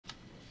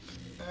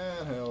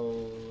And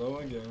hello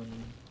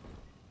again.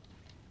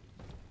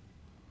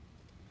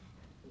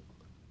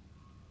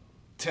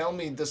 Tell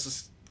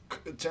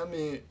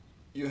me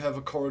you have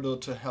a corridor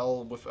to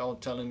hell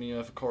without telling me you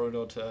have a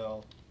corridor to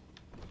hell.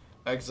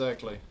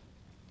 Exactly.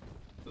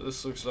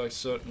 This looks like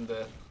certain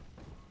death.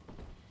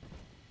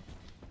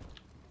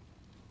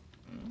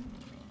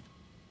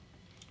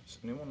 Is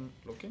anyone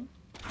looking?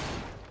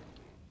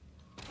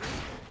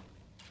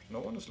 No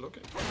one is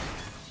looking.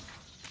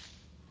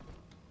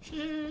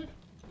 Yeah.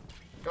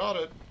 Got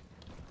it.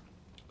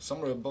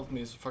 Somewhere above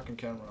me is a fucking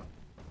camera.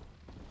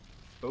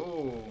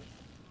 Oh.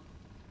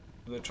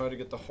 Do they try to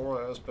get the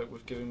horror aspect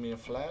with giving me a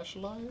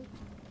flashlight?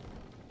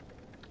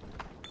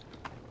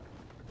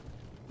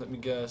 Let me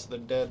guess, the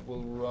dead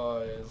will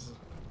rise.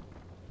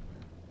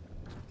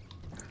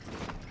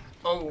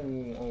 Oh.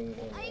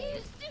 I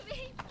used to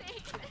be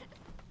famous.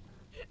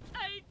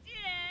 I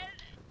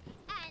did.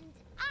 And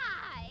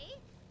I,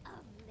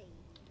 of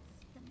ladies,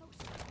 the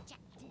most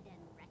rejected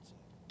and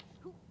wretched,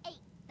 who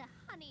ate the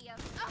honey of...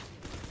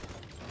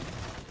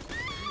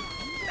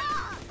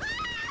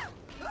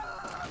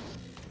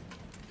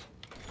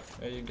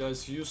 Yeah, you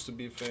guys used to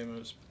be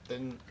famous,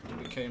 then you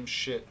became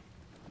shit.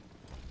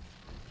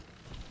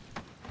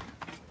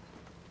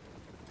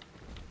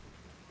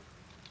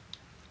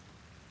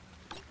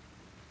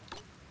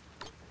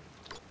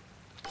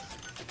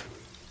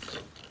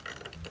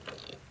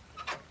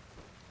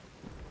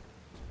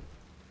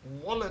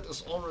 Wallet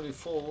is already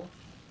full.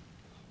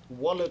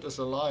 Wallet is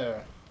a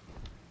liar.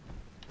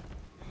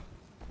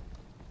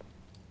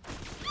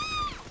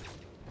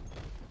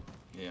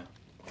 Yeah.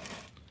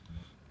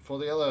 For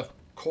the other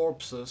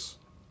corpses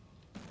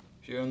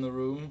here in the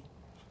room,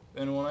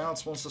 if anyone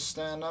else wants to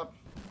stand up,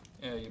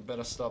 yeah, you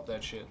better stop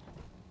that shit.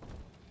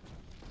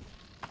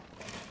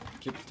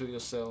 Keep it to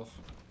yourself.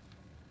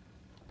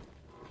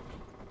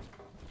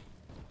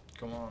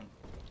 Come on.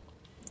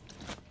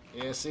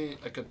 Yeah, see,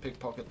 I could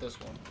pickpocket this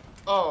one.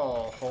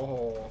 Oh,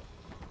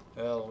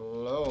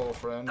 hello,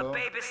 friendo. The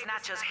baby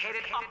snatcher's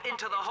headed up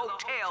into the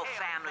hotel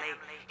family.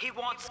 He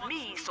wants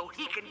me so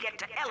he can get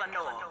to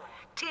Eleanor.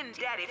 Tin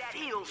Daddy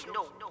feels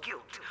no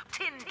guilt.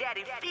 Tin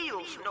Daddy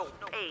feels no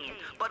pain.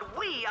 But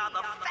we are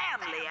the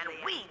family and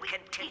we can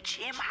teach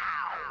him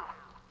how.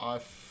 I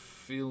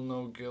feel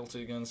no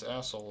guilty against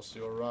assholes,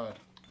 you're right.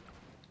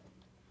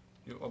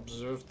 You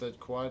observed that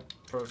quite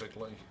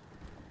perfectly.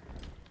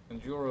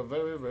 And you're a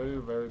very, very,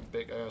 very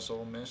big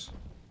asshole, miss.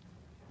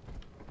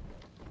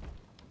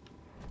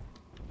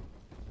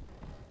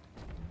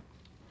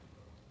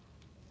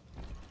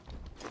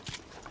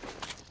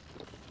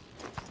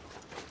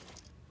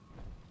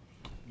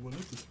 What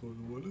is this for?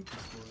 What is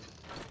this for?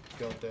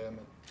 God damn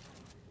it.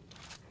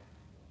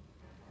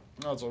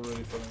 No, it's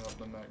already filling up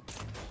the mag.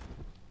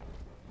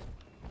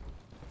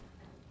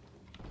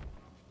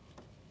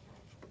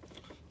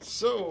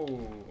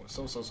 So,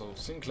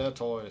 Sinclair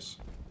Toys.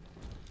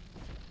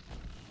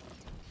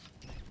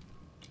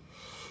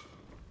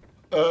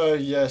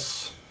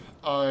 Yes,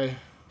 I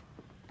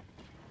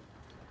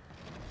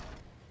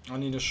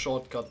need a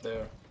shortcut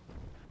there.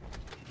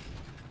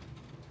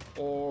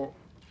 Or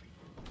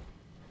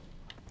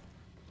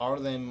are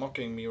they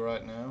mocking me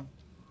right now?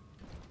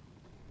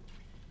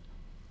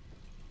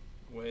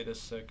 Wait a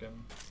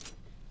second.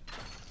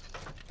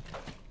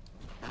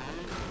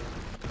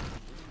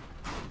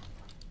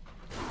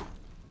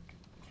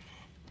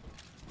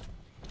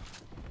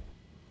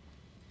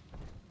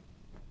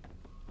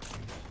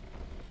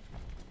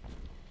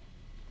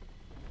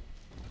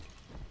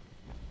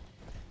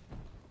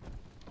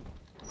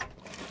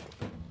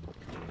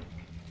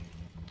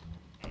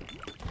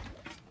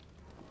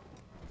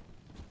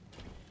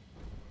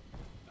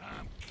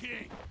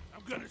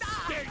 I'm gonna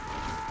stay.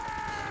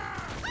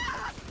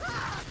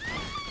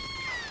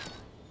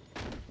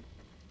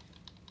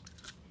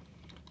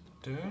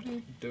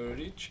 Dirty,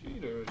 dirty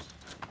cheaters.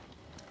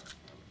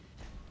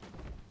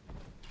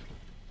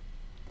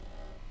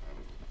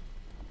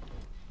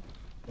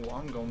 Oh,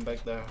 I'm going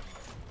back there.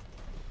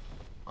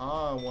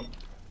 I want...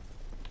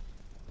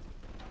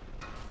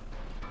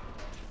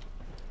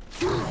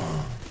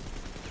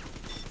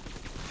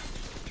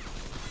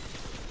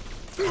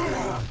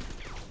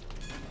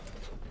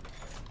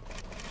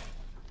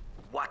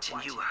 Watching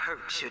you hurt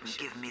shouldn't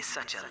give me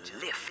such a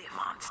lift,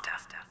 monster.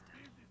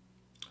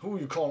 Who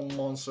you calling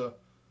monster?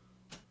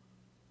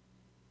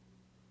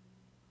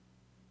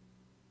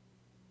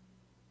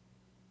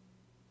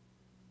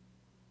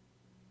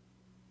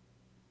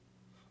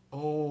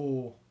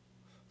 Oh,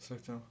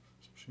 sector.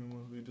 Machine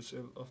will be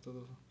disabled after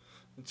the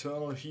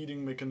internal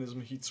heating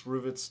mechanism heats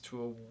rivets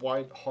to a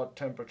white hot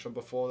temperature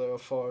before they are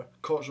fired.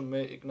 Caution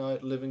may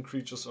ignite living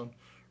creatures on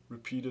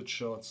repeated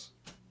shots.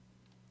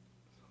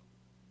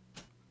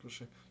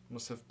 You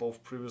must have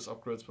both previous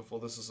upgrades before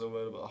this is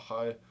available. A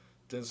high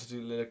density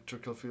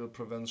electrical field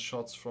prevents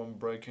shots from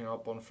breaking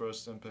up on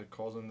first impact,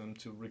 causing them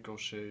to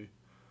ricochet.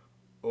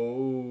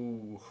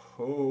 Oh,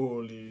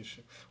 holy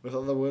shit. With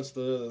other words,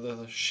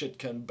 the shit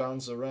can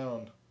bounce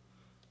around.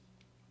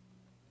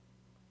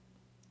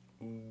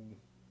 Ooh.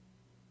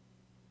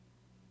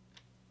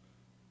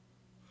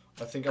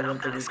 I think I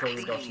want the recoil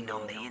reduction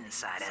on though. the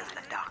inside as the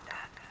doctor.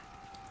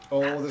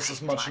 Oh, this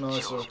is much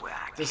nicer.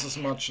 This is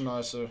much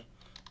nicer.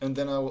 And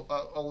then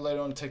I'll later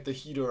on take the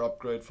heater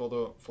upgrade for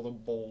the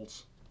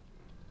bolts.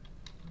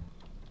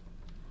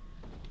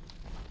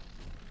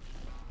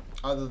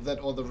 Either that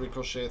or the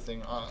ricochet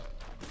thing.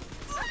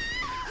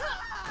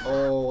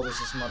 Oh, this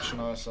is much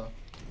nicer.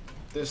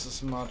 This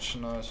is much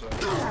nicer.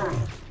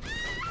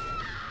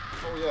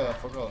 Oh yeah, I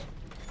forgot.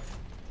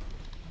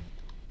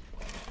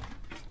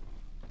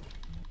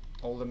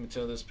 Oh, let me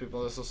tell these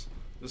people, this is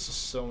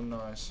so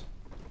nice.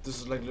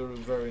 This is like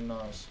literally very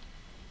nice.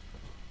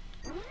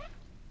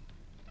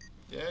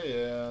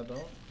 Yeah,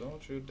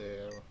 don't you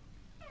dare.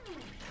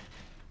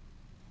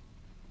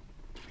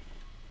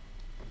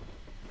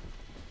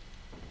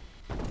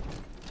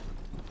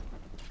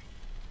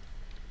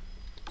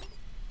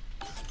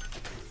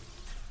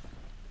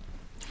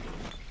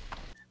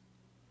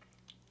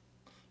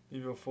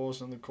 Leave your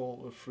force in the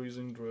cold with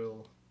freezing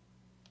drill.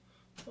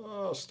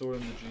 Oh, store in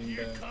the gene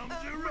bank.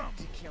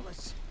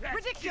 Ridiculous!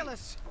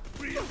 Ridiculous!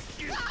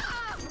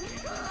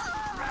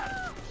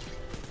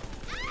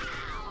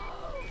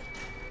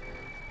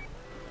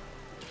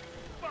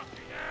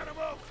 Fucking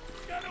Animal!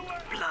 Get away!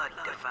 Blood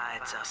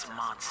divides us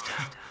monsters.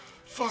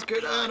 Fucking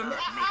animal!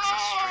 Makes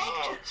us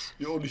strangers.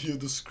 You only hear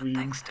the scream.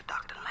 Thanks to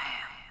Dr.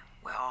 Lamb,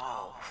 we're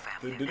all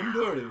family They did him now.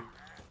 dirty.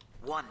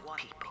 One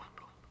people,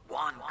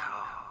 one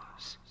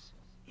cause.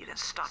 You can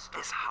stop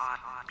this heart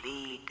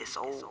bleed, this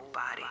old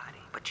body,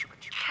 but you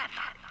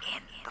cannot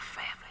end the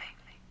family.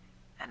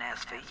 And as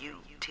for you,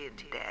 Tin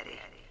Daddy,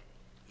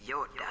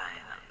 you're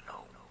dying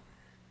alone.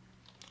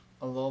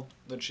 I love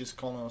that she's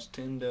calling us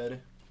Tin Daddy.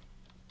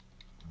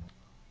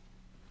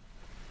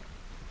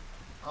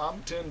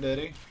 I'm Tin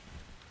Daddy.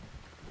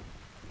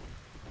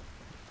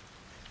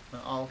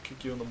 And I'll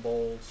kick you in the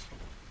balls.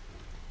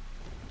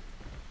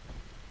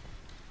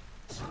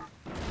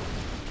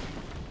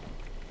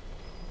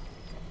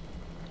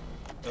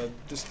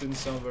 This didn't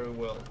sound very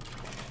well.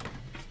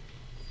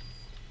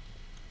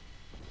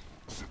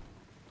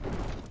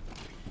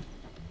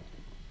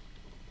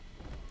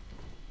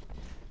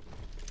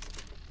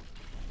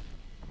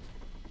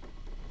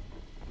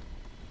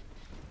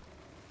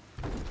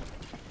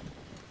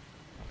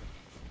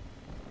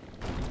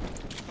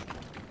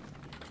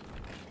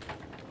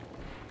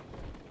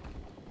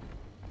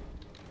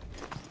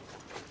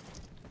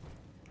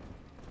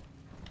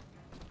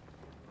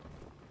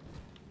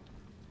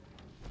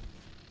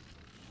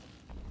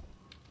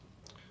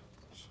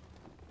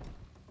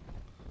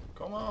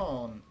 Come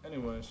on.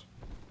 Anyways,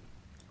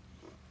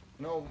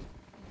 you know,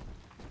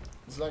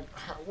 it's like,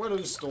 where do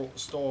you store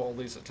all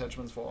these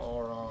attachments for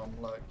our arm?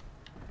 Like,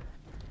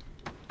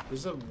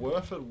 is it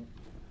worth it?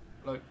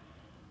 Like,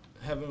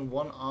 having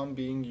one arm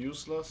being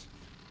useless,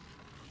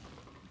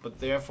 but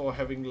therefore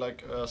having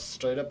like a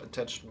straight up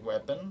attached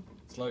weapon?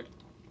 It's like,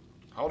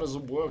 how does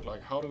it work?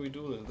 Like, how do we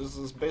do this? This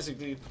is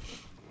basically,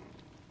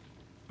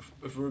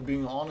 if we're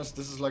being honest,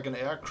 this is like an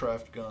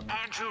aircraft gun.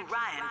 Andrew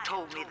Ryan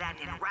told me that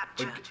in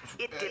Rapture. Like,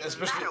 It didn't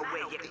especially- matter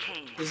where you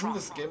came Isn't from.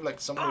 this game like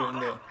somewhere in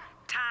the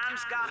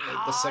Times got like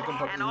hard, the second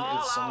part and is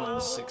all somewhere in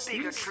the our 60s?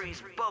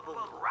 bigotries bubbled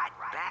right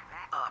back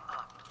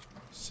up.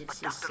 But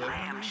 60s, Dr.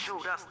 Lamb 70s?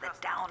 showed us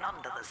that down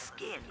under the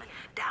skin,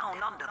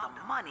 down under the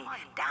money,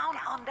 down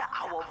under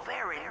our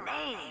very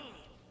name,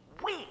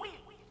 we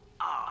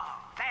are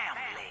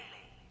family.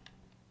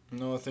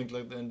 No, I think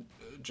like the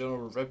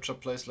general Rapture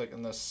plays like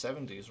in the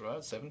 70s, right?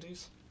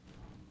 70s?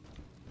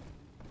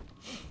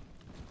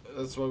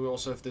 That's why we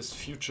also have this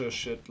future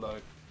shit,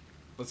 like,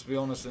 let's be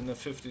honest, in the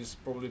 50s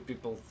probably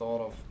people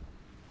thought of,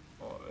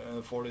 or in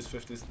the 40s,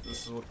 50s,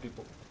 this is what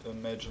people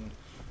imagined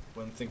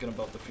when thinking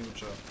about the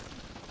future.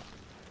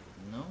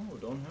 No,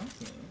 don't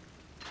hurt me.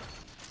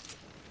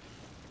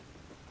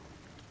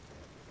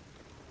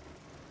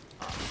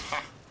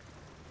 Aha!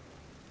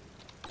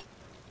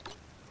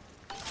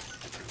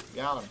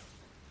 Got him.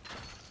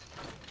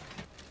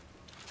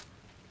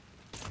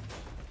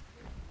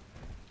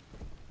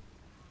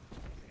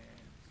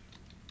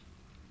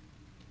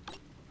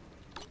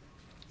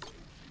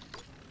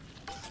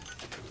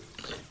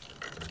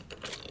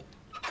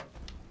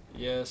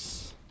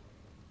 Yes.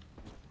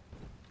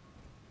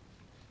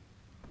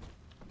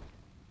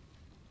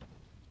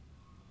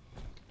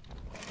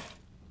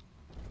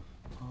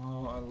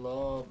 Oh, I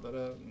love that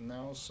I have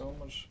now so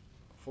much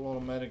full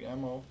automatic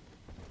ammo.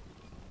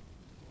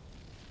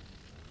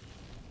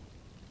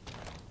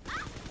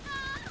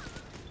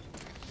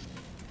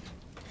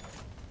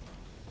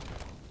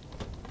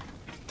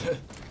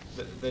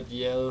 that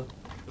yell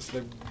is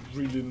like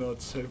really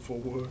not safe for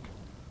work.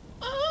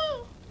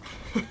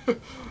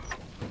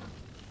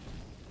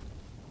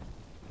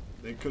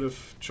 They could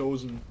have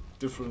chosen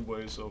different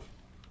ways of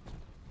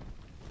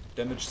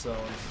damage sound.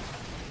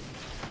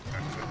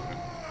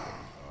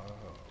 Oh,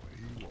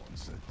 he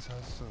wants a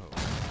tussle.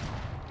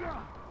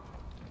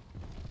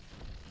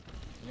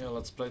 Yeah,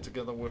 let's play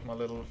together with my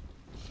little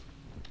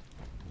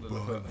Bye-bye,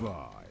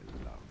 lover.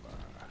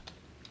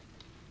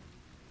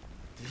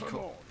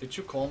 Did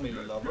you call me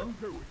lover?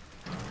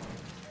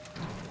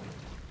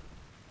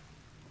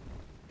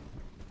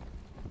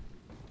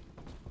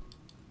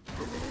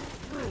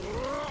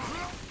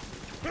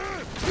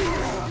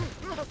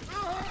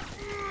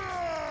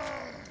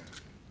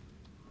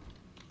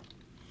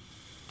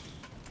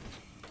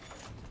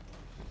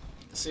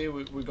 See,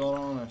 we got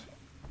on it.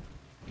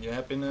 You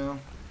happy now?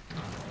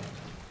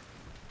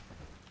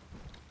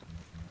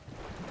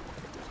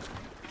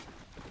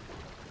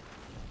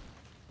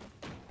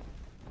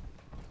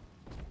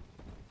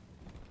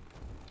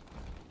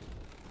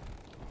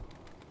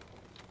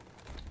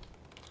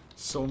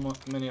 So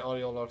many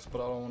audio logs,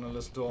 but I don't want to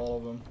listen to all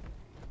of them.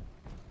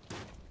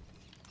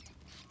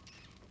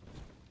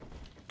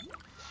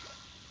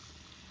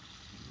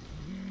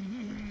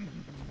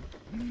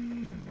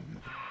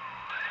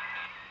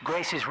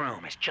 Gracie's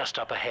room is just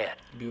up ahead.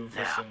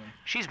 Beautiful Now, singing.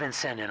 she's been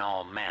sending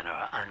all manner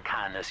of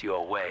unkindness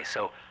your way,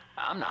 so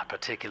I'm not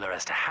particular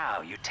as to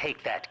how you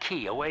take that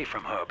key away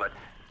from her, but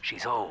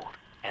she's old,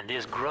 and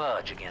this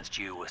grudge against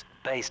you was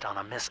based on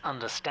a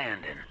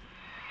misunderstanding.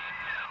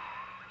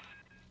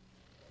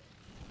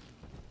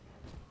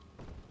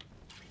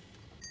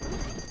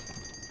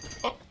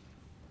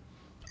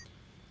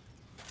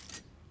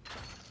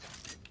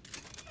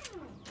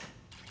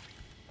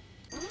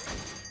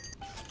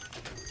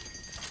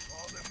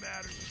 All that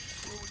matters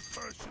is brewing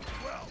person's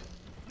well.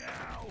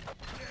 Now,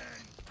 then,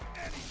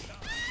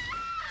 anytime.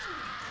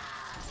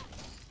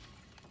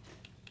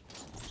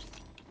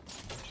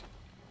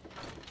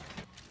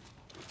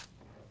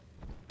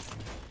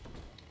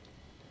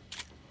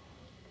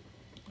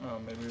 Oh,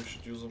 maybe we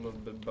should use a little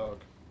bit bug.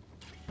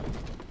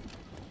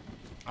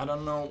 I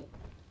don't know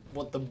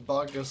what the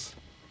bug is.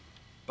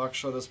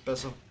 Buckshot is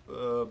better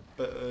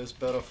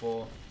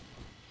for.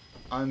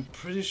 I'm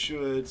pretty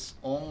sure it's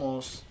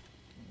almost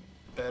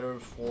better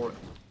for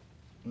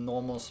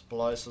normal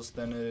splices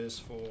than it is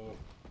for.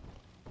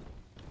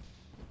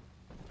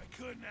 I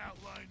couldn't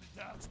outline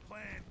the Doc's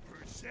plan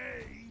per se,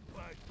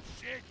 but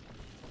shit,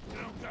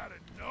 you don't gotta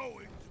know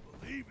it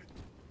to believe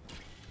it.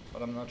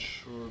 But I'm not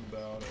sure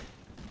about it.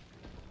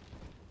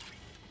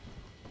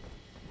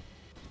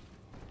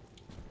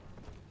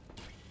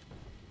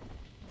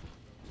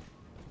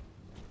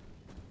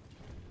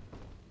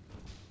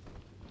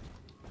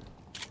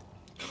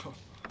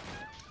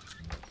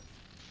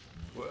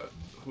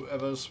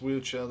 Whoever's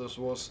wheelchair this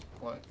was,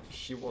 like,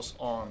 he was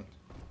armed.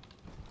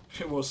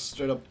 He was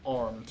straight up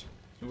armed.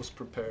 He was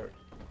prepared.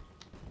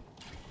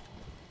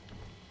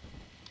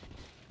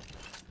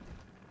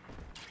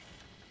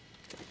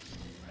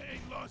 I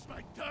ain't lost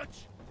my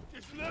touch.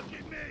 Just look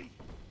at me.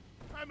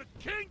 I'm a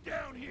king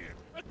down here.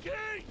 A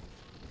king!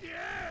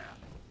 Yeah!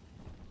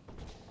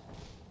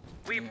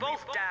 We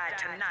both died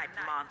tonight,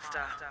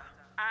 monster.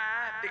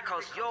 I,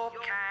 because your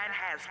kind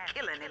has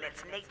killing in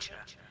its nature.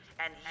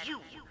 And you,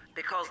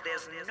 because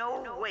there's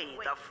no way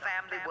the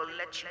family will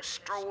let you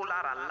stroll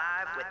out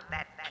alive with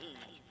that key.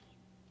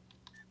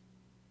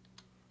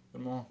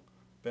 Good more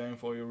bang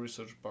for your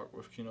research bug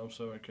with keen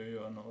observer carry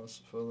your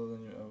analysis further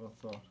than you ever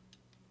thought.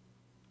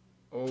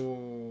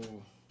 Oh.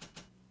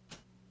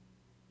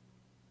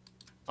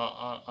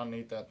 I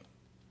need that.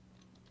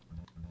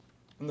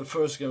 In the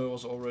first game it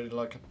was already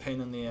like a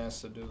pain in the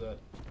ass to do that.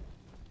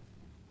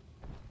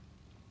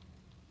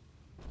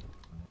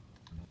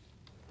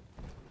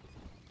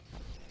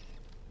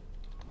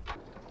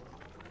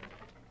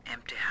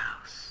 Empty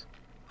house.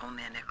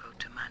 Only an echo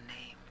to my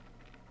name.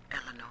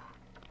 Eleanor.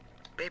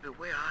 Baby,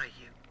 where are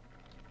you?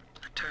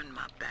 I turned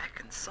my back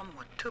and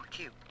someone took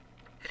you.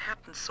 It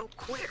happened so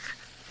quick.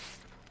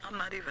 I'm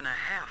not even a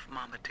half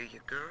mama to you,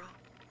 girl.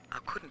 I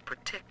couldn't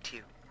protect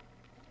you.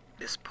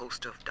 This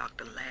poster of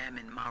Dr. Lamb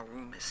in my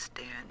room is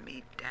staring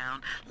me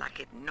down like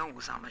it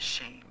knows I'm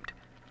ashamed.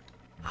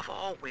 I've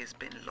always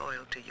been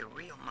loyal to your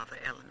real mother,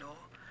 Eleanor.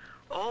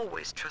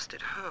 Always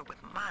trusted her with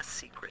my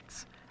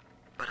secrets.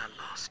 But I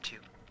lost you.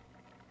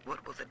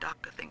 What will the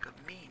doctor think of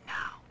me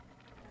now?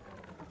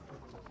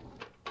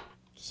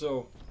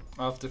 So,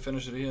 I have to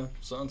finish it here.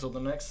 So until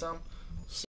the next time,